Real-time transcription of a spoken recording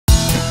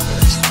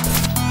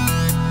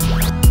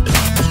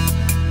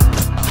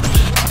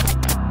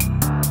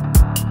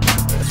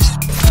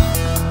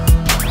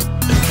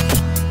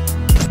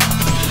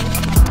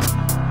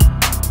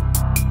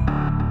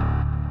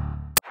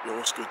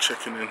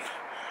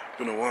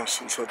Been a while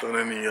since I've done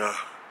any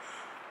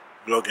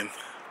vlogging,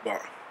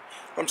 but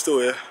I'm still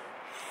here,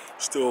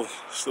 still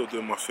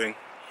doing my thing.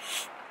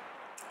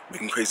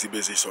 Been crazy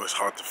busy, so it's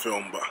hard to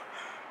film, but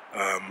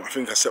I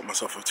think I set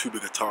myself a too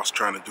big a task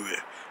trying to do it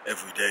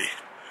every day,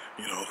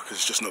 you know, because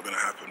it's just not gonna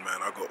happen,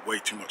 man. I got way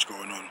too much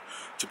going on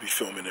to be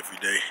filming every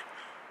day.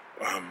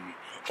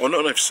 Or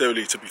not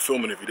necessarily to be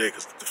filming every day,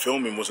 because the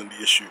filming wasn't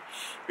the issue,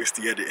 it's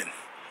the editing.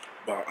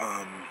 But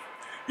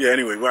yeah,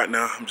 anyway, right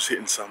now I'm just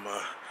hitting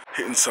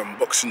some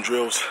boxing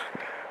drills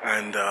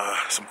and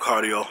some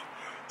cardio.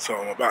 So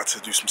I'm about to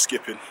do some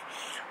skipping.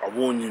 I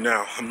warn you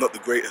now, I'm not the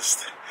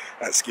greatest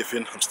at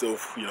skipping. I'm still,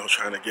 you know,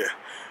 trying to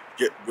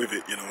get with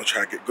it, you know,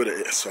 trying to get good at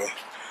it. So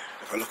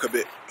if I look a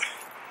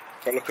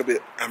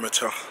bit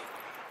amateur,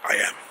 I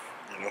am,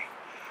 you know.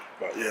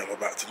 But yeah, I'm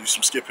about to do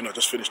some skipping. I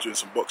just finished doing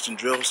some boxing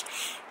drills,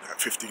 like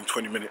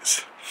 15-20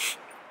 minutes.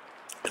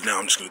 And now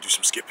I'm just gonna do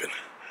some skipping.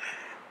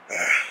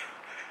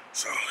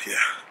 So yeah,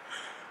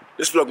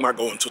 this vlog might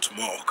go until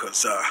tomorrow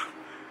because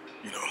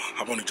you know,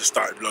 I've only just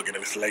started vlogging and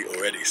it's late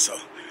already, so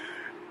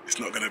it's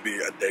not gonna be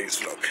a day's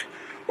vlog.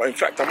 But in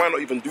fact, I might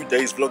not even do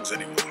days vlogs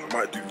anymore. I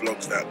might do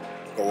vlogs that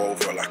go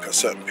over like a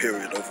certain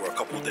period, over a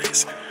couple of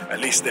days. At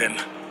least then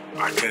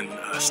I can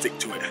stick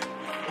to it,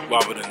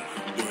 rather than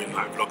doing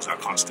like vlogs I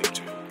can't stick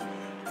to.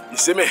 You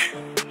see me?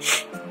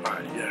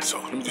 Alright, yeah, so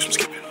let me do some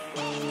skipping.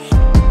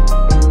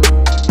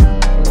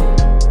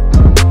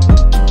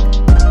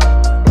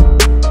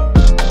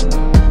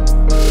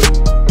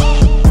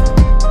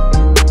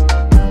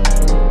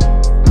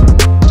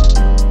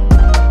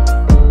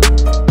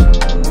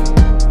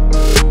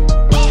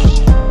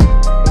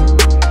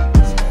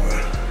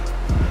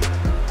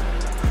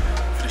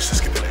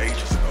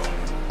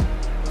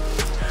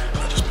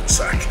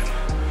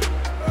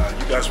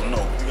 You guys will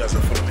know, you guys that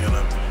follow me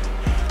on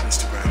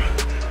Instagram,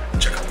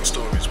 check out the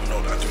stories, will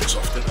know that I do this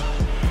often.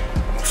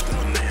 I'm often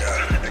on the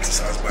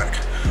exercise bike.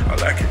 I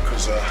like it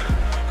because I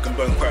can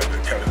burn quite a bit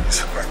of calories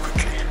quite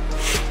quickly.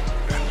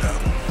 And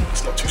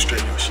it's not too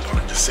strenuous, you know, I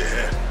can just sit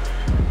here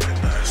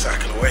and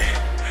cycle away,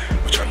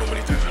 which I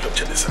normally do. Look,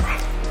 check this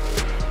out.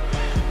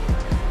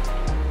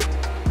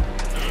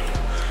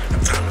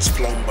 And time has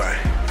flown by,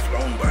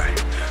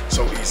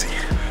 so easy,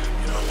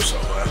 you know, so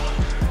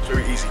it's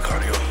very easy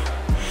cardio.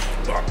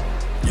 But,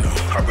 you know,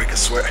 I break a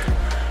sweat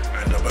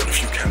and I burn a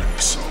few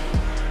calories, so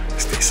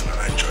it's decent and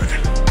I enjoy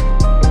it.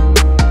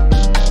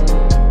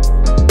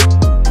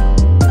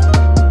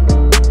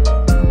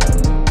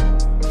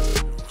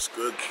 What's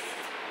good?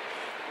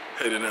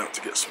 Heading out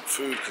to get some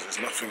food because there's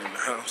nothing in the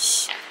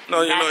house.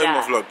 No, you're not in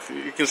my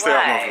vlog. You can stay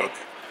out my vlog.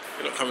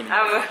 You're not coming in my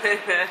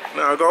vlog.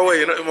 No, go away,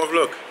 you're not in my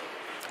vlog.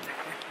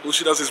 All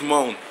she does is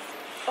moan.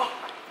 Oh.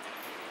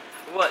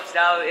 Watch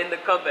now in the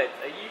comments.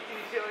 Are you too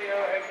sure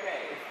you're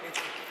okay?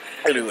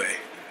 Anyway,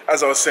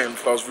 as I was saying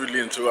before, I was rudely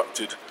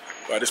interrupted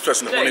by this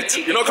person that wanted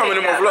to... You're not coming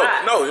in my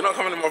vlog. No, you're not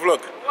coming in my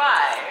vlog.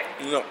 Why?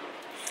 No.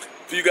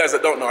 For you guys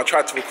that don't know, I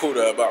tried to record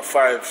her about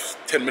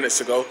 5-10 minutes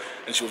ago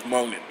and she was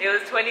moaning. It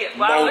was 20...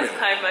 Why was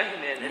I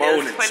moaning?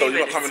 Moaning, so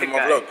you're not coming in my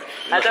vlog.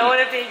 I don't want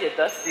to be in your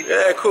dusty vlog.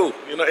 Yeah, cool.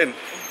 You're not in. You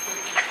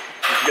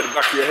can get the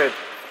back of your head.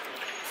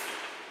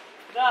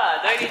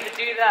 Nah, don't need to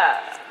do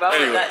that. But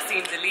anyway. That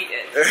scene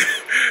deleted.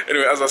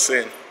 Anyway, as I was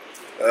saying,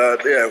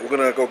 yeah, we're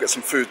going to go get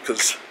some food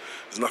because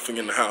there's nothing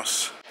in the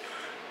house.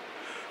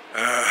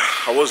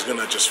 I was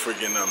gonna just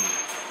friggin'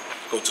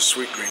 go to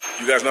Sweet Green.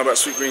 You guys know about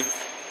Sweet Green?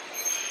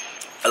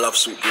 I love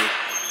Sweet Green.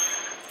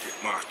 Get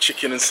my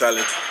chicken and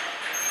salad.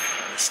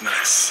 It's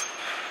nice.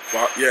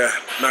 But yeah,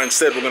 now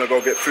instead we're gonna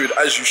go get food,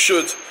 as you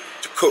should,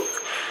 to cook.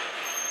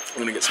 I'm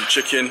gonna get some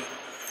chicken.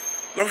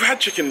 I've had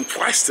chicken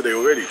twice today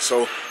already,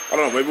 so I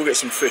don't know, maybe we'll get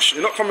some fish.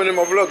 You're not coming in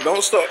my vlog,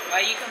 don't stop. Why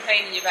are you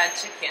complaining you've had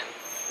chicken?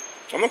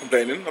 I'm not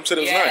complaining, I'm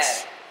saying it was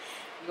nice.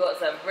 You got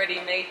some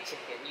ready-made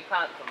chicken. You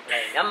can't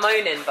complain. I'm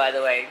moaning, by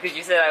the way, because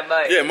you said I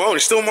moaned. Yeah, moaning.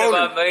 Still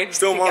moaning.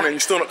 Still moaning. You're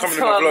still not coming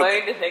in my vlog.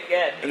 I'm moaning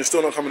again. And you're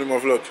still not coming in my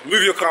vlog.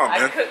 Move your car,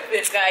 man. I cooked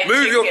this guy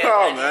move chicken your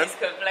car, and man. he's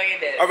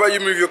complaining. How about you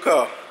move your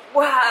car?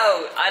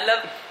 Wow, I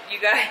love you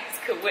guys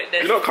can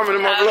witness. You're not coming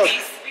in my vlog.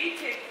 He's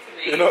speaking to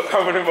me. You're not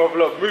coming in my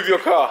vlog. Move your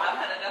car. I've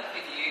had enough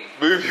of you.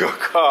 Move your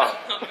car.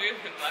 I'm not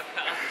moving my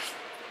car.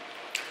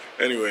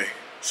 Anyway,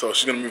 so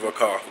she's gonna move her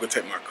car. We're gonna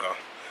take my car.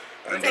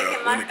 And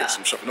we're gonna get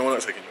some shopping. No, we're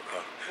not taking your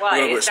car. Why?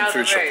 We're gonna get some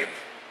food shopping.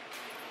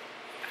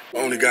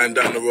 We're only going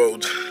down the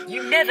road.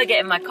 You never get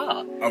in my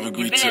car. I've agreed to.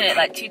 You've been in it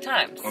like 2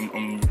 times.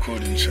 I'm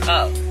recording shit.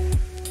 Oh.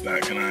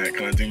 Like, can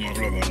I do my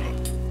vlog or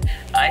not?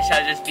 I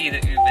shall just be the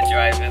Uber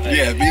driver then.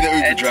 Yeah, be the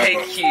Uber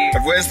driver. Take you.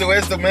 Where's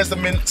the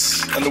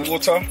mints and the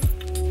water?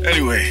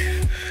 Anyway,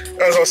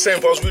 as I was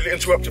saying, but I was really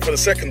interrupted for the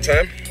second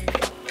time.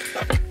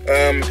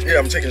 Yeah,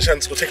 we're taking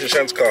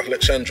Shan's car.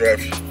 Let Shan drive.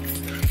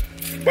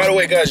 By the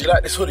way, guys, you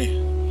like this hoodie?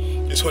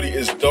 This hoodie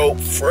is dope,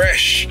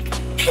 fresh,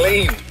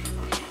 clean.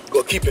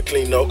 Gotta keep it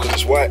clean though, because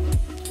it's white.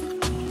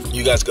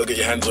 You guys gotta get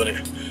your hands on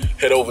it.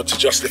 Head over to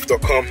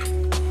justlift.com.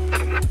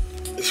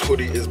 This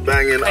hoodie is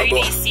banging. I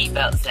need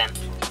seatbelts then.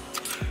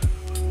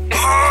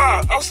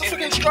 I was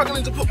freaking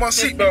struggling to put my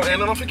seatbelt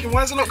in, and I'm thinking,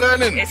 why is it not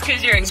going in? It's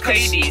because you're in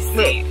Cody's seat.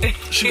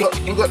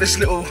 We got this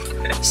little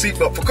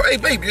seatbelt for. Hey,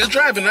 baby, you're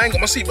driving. I ain't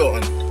got my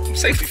seatbelt on.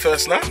 Safety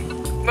first now.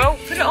 Well,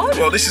 put it on.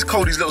 Well, this is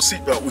Cody's little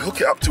seatbelt. We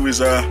hook it up to his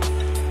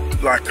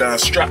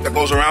strap that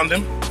goes around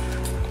him.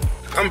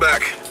 I'm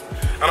back,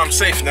 and I'm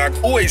safe now.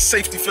 Always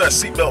safety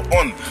first, seatbelt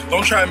on.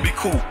 Don't try and be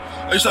cool.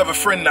 I used to have a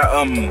friend that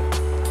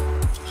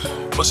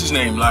what's his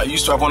name? Like, he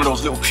used to have one of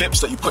those little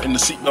clips that you put in the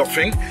seatbelt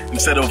thing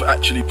instead of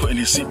actually putting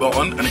his seatbelt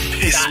on, and it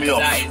pissed me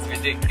off. That is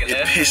ridiculous.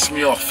 It pissed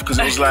me off because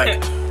it was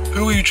like,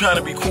 who are you trying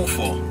to be cool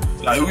for?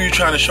 Like, who are you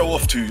trying to show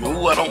off to?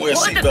 Oh, I don't wear a seatbelt.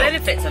 What are the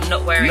benefits of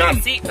not wearing a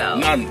seatbelt?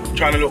 None.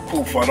 Trying to look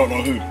cool for I don't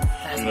know who.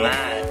 That's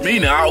mad. Me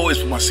now, I always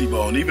put my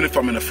seatbelt on, even if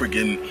I'm in a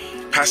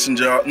friggin'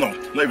 passenger. No,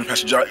 not even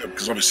passenger,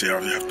 because obviously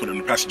I have to put it in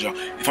the passenger.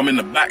 If I'm in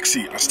the back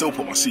seat, I still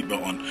put my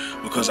seatbelt on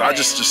because I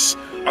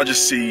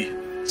just see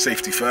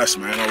safety first,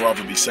 man. I'd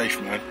rather be safe,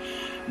 man.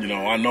 You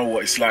know, I know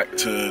what it's like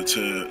to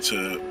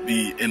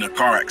be in a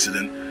car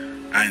accident,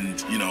 and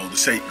you know the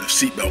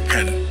seatbelt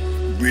can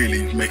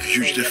really make a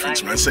huge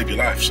difference, man. Save your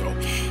life. So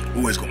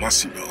always got my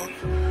seatbelt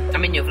on.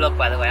 I'm in your vlog,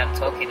 by the way. I'm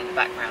talking in the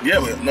background. Yeah,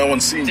 but no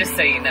one's seen Just you.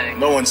 So you know.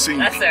 No one's seen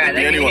That's you. alright.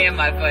 They can hear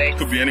my voice.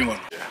 Could be anyone.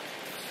 Yeah.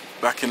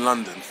 Back in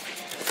London,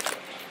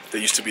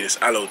 there used to be this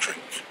aloe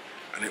drink,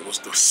 and it was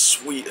the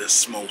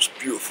sweetest, most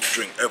beautiful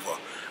drink ever.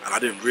 And I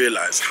didn't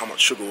realise how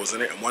much sugar was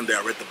in it. And one day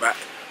I read the back,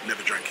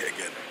 never drank it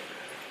again.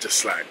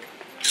 Just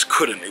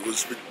couldn't. It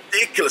was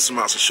ridiculous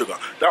amounts of sugar.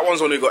 That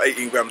one's only got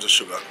 18 grams of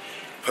sugar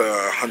per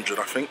 100,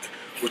 I think,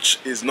 which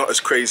is not as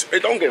crazy. Hey,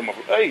 don't get in my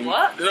vlog. Hey,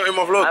 what? You're not in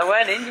my vlog. I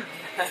went in.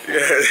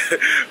 Yeah,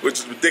 which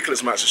is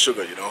ridiculous amounts of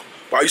sugar, you know.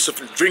 But I used to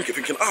drink it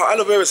thinking, oh,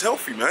 aloe vera is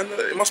healthy, man.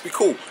 It must be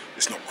cool.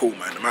 It's not cool,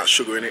 man. The amount of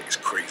sugar in it is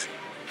crazy.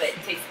 But it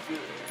tastes good.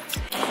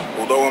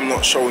 Although I'm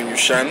not showing you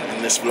Shan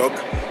in this vlog,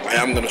 I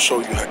am going to show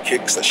you her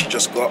kicks that she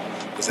just got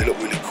because they look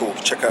really cool.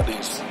 Check out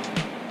these.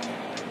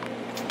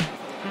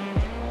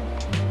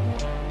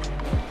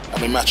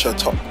 And they match her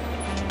top.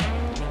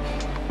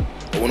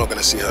 But we're not going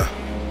to see her.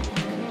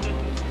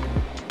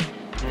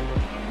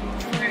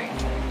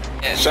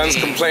 Shan's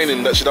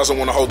complaining that she doesn't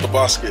want to hold the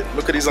basket.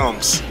 Look at his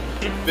arms.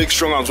 Big,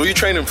 strong arms. What are you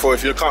training for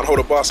if you can't hold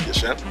a basket,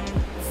 Shan?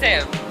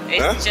 Sam,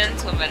 it's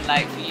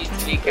gentleman-like for you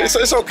to be carrying.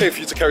 It's okay for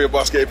you to carry a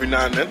basket every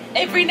now and then.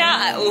 Every now,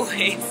 I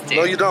always do.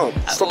 No, you don't.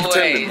 Stop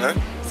pretending,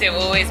 man. Sam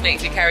always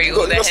makes me carry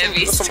all the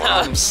heavy stuff.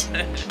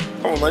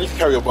 Come on, man. You can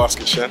carry a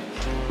basket, Shan.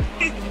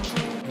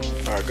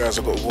 Alright, guys,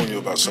 I've got to warn you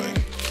about something.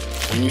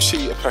 When you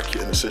see a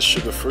packet and it says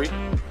sugar-free,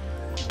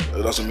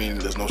 it doesn't mean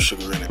there's no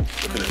sugar in it.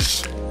 Look at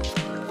this.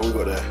 What we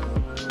got there?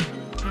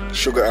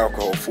 Sugar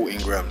alcohol,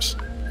 14 grams.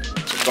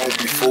 So don't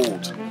be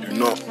fooled. Do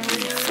not be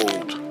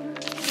fooled.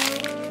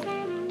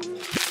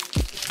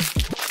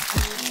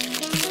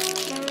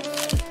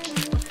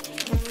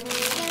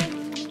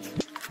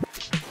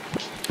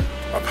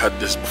 I've had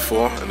this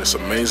before and it's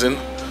amazing.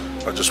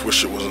 I just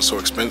wish it wasn't so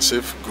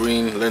expensive.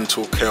 Green,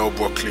 lentil, kale,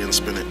 broccoli and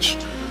spinach.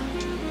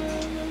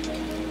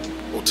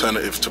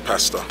 Alternative to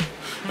pasta.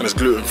 And it's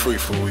gluten-free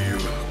for all you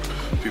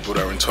people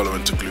that are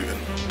intolerant to gluten.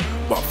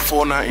 But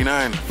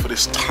 $4.99 for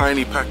this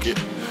tiny packet.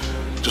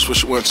 Just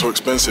wish it weren't so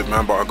expensive,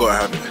 man, but I gotta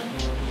have it.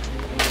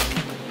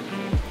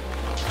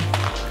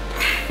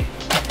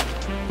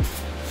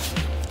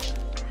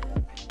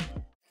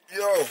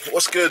 Yo,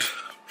 what's good?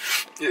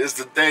 It is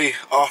the day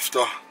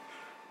after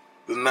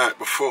the night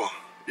before,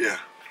 yeah.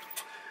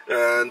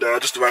 And I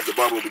just arrived at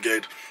Bible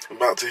Brigade. I'm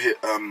about to hit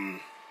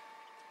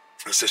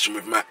a session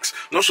with Max.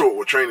 I'm not sure what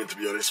we're training, to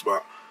be honest,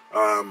 but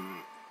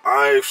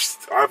I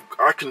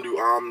can do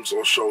arms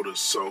or shoulders,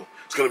 so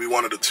it's gonna be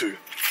one of the two.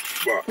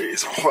 But it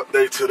is a hot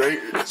day today.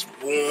 It is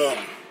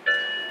warm,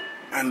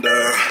 and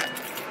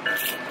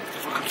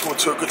looking forward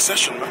to a good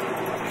session, man.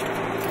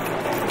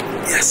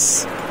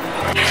 Yes.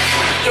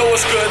 Yo,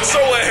 what's good? So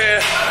we're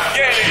here,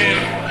 getting in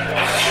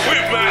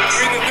with Max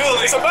in the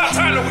building. It's about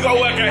time that we go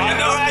work out. I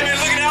know. I've been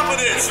looking out for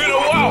this. It's been a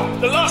while.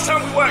 The last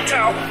time we worked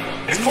out.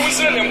 It's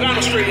coincidentally, I'm down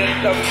Australia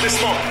this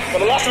month, but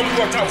the last time we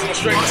worked out was in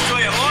Australia.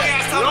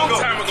 Long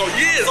time ago,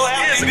 years ago.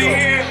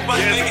 Here, but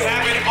make it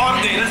happen all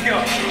day. Let's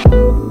go.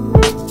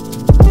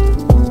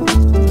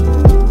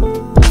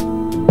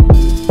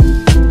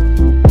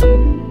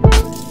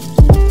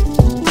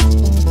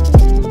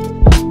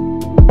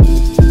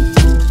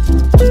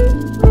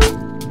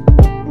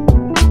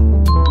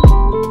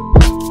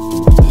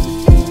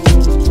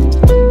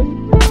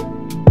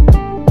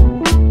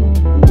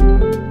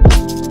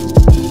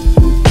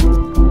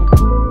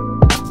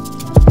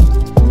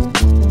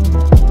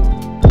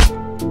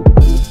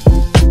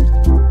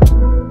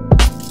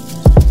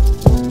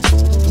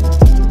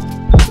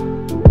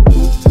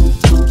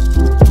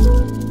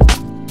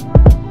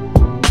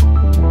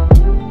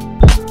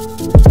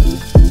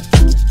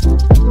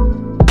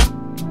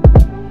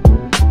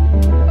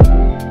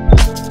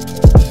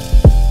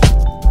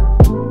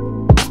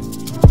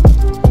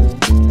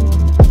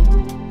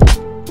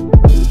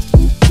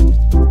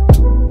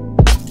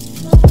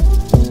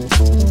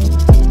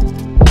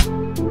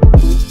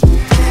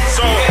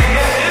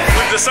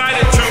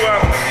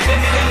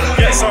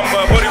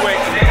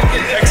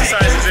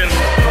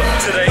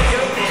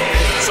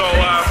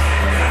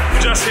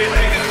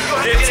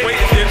 dips,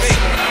 weighted dips.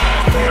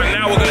 And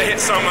now we're gonna hit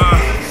some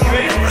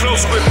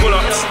close grip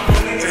pull-ups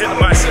to hit the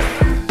bicep.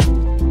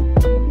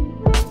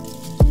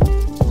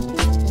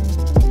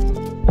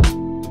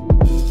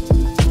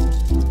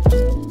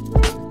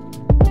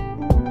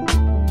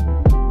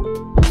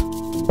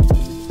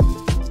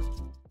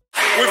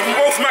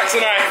 Max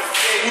and I,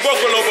 we both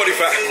got low body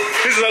fat.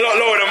 This is a lot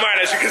lower than mine,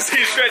 as you can see,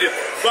 shredded.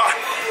 But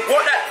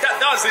what that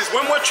does is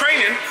when we're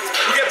training,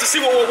 we get to see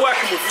what we're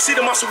working with. We see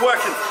the muscle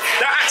working.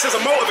 That acts as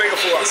a motivator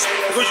for us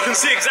because you can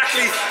see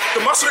exactly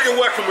the muscle that you're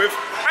working with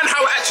and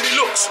how it actually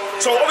looks.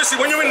 So obviously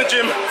when you're in the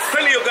gym,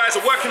 plenty of guys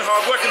are working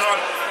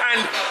hard,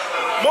 and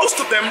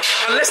most of them,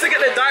 unless they get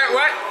their diet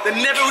right, they're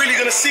never really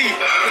gonna see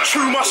the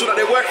true muscle that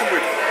they're working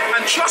with.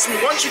 And trust me,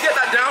 once you get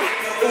that down,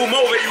 it will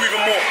motivate you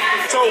even more.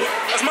 So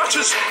as much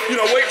as, you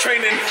know, weight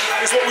training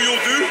is what we all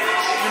do,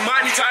 you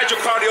might need to add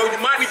your cardio, you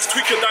might need to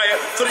tweak your diet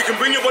so that you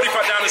can bring your body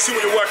fat down and see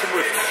what you're working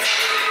with.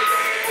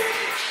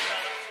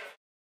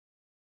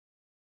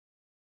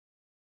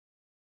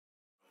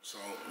 So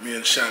me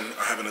and Shan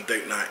are having a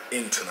date night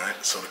in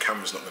tonight, so the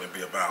camera's not going to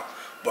be about,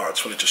 but I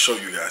just wanted to show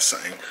you guys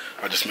something.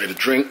 I just made a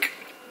drink,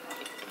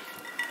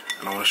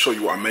 and I want to show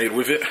you what I made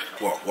with it,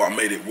 well, what I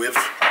made it with.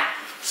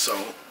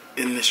 So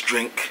in this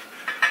drink,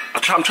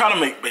 I'm trying to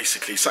make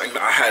basically something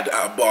that I had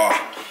at a bar.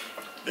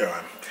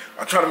 Yeah,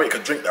 I'm trying to make a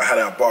drink that I had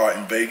at a bar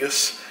in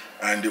Vegas,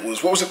 and it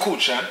was, what was it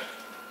called, Shan?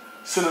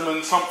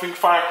 Cinnamon something,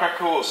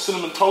 firecracker, or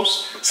cinnamon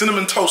toast?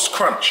 Cinnamon toast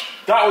crunch.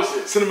 That was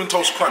it, cinnamon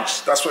toast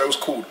crunch. That's what it was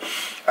called.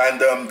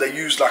 And they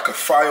used like a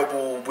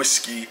Fireball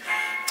whiskey,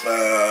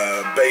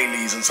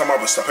 Baileys, and some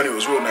other stuff. Anyway, it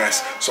was real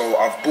nice. So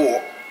I've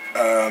bought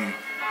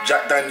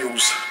Jack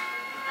Daniel's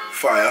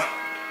Fire.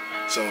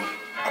 So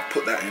I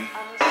put that in,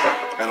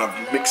 and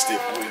I've mixed it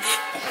with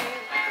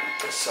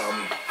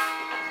some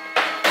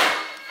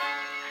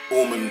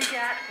almond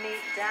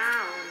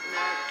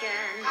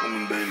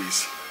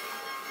Baileys.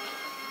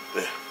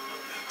 There.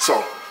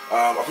 So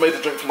I've made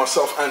the drink for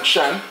myself and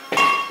Shan.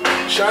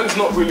 Shan's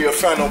not really a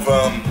fan of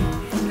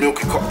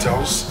milky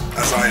cocktails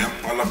as I am.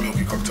 I love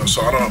milky cocktails,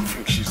 so I don't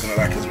think she's gonna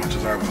like it as much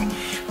as I will.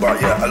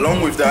 But yeah,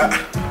 along with that,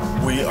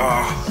 we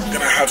are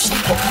gonna have some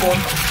popcorn.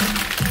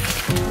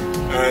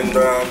 And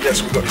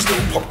yes, we've got these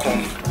little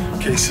popcorn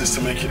cases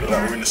to make it look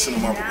like we're in the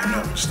cinema, but we're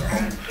not, we're just at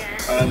home.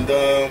 And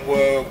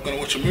we're gonna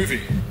watch a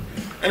movie.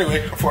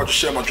 Anyway, I thought I'd just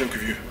share my drink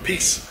with you.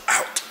 Peace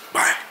out.